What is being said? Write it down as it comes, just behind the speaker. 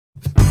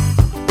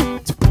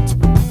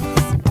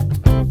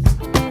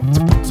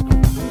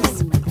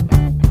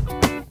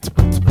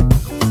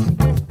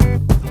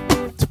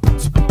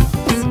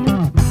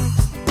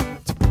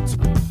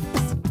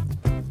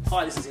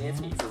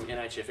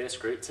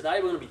test group. Today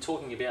we're going to be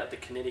talking about the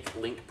kinetic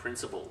link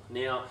principle.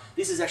 Now,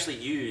 this is actually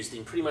used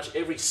in pretty much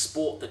every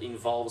sport that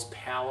involves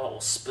power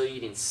or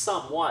speed in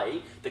some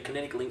way. The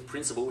kinetic link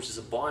principle, which is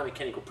a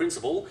biomechanical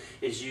principle,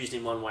 is used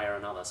in one way or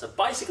another. So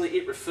basically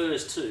it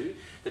refers to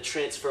the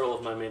transferal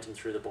of momentum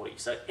through the body.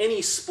 So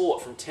any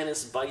sport from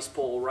tennis,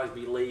 baseball,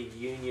 rugby league,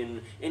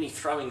 union, any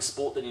throwing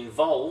sport that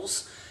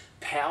involves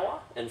power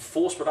and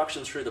force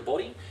production through the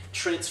body,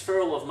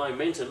 transferal of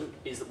momentum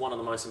is one of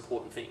the most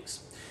important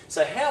things.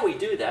 So how we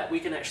do that,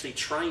 we can actually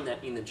train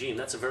that in the gym.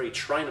 That's a very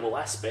trainable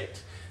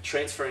aspect,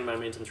 transferring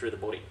momentum through the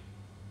body.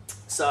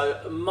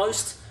 So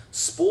most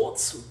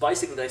sports,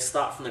 basically they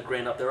start from the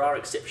ground up. There are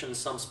exceptions,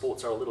 some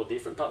sports are a little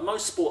different, but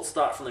most sports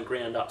start from the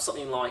ground up.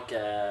 Something like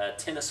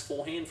tennis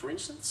forehand, for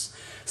instance,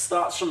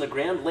 starts from the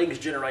ground, legs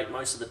generate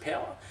most of the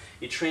power.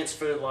 You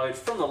transfer load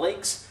from the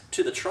legs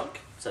to the trunk,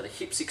 so the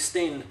hips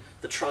extend,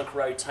 the trunk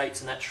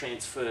rotates, and that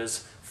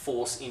transfers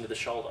force into the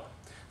shoulder.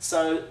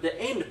 So the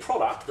end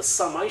product, the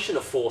summation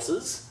of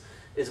forces,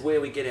 is where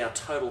we get our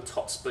total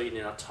top speed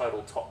and our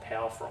total top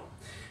power from.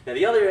 Now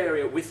the other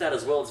area with that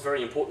as well is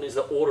very important is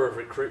the order of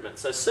recruitment.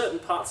 So certain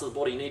parts of the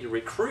body need to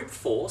recruit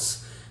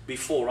force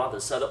before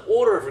others. So the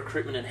order of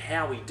recruitment and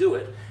how we do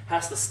it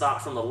has to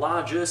start from the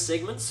larger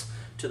segments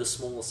to the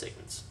smaller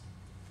segments.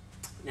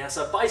 Now,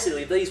 so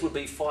basically these would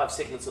be 5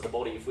 segments of the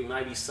body. If we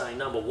maybe say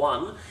number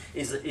 1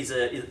 is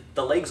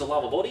the legs or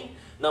lower body,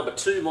 number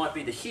 2 might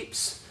be the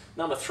hips,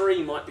 number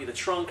 3 might be the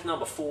trunk,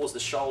 number 4 is the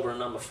shoulder, and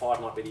number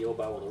 5 might be the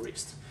elbow or the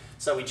wrist.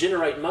 So we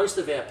generate most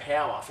of our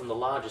power from the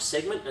larger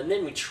segment, and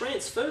then we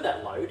transfer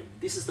that load.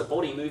 This is the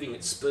body moving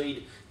at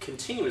speed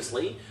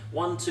continuously,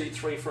 1, 2,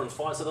 3, 4, and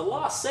 5. So the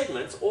last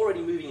segment's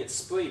already moving at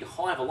speed,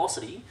 high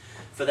velocity,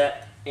 for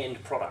that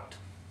end product.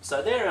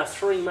 So there are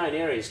 3 main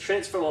areas: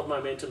 transfer of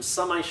momentum,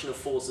 summation of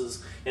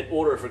forces, and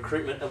order of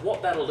recruitment. And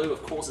what that'll do,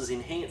 of course, is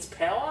enhance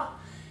power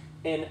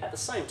and at the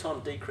same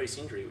time decrease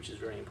injury, which is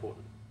very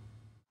important.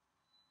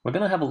 We're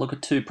going to have a look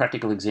at 2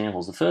 practical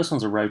examples. The first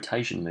one's a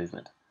rotation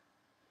movement.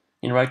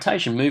 In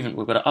rotation movement,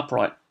 we've got an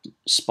upright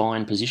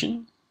spine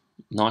position,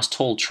 nice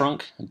tall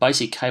trunk,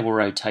 basic cable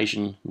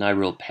rotation, no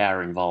real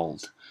power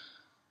involved.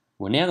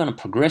 We're now going to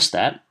progress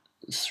that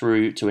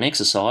through to an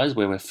exercise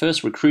where we're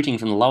first recruiting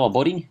from the lower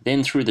body,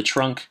 then through the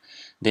trunk,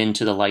 then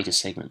to the later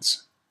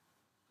segments.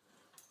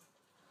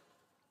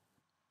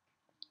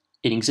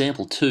 In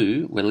example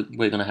 2, we're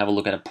going to have a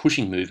look at a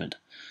pushing movement.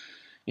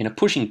 In a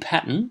pushing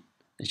pattern,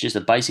 it's just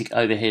a basic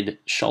overhead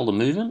shoulder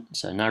movement,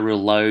 so no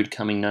real load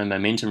coming, no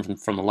momentum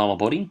from the lower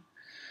body.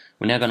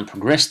 We're now going to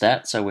progress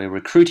that, so we're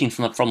recruiting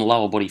from the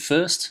lower body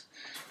first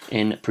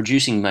and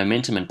producing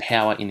momentum and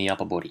power in the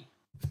upper body.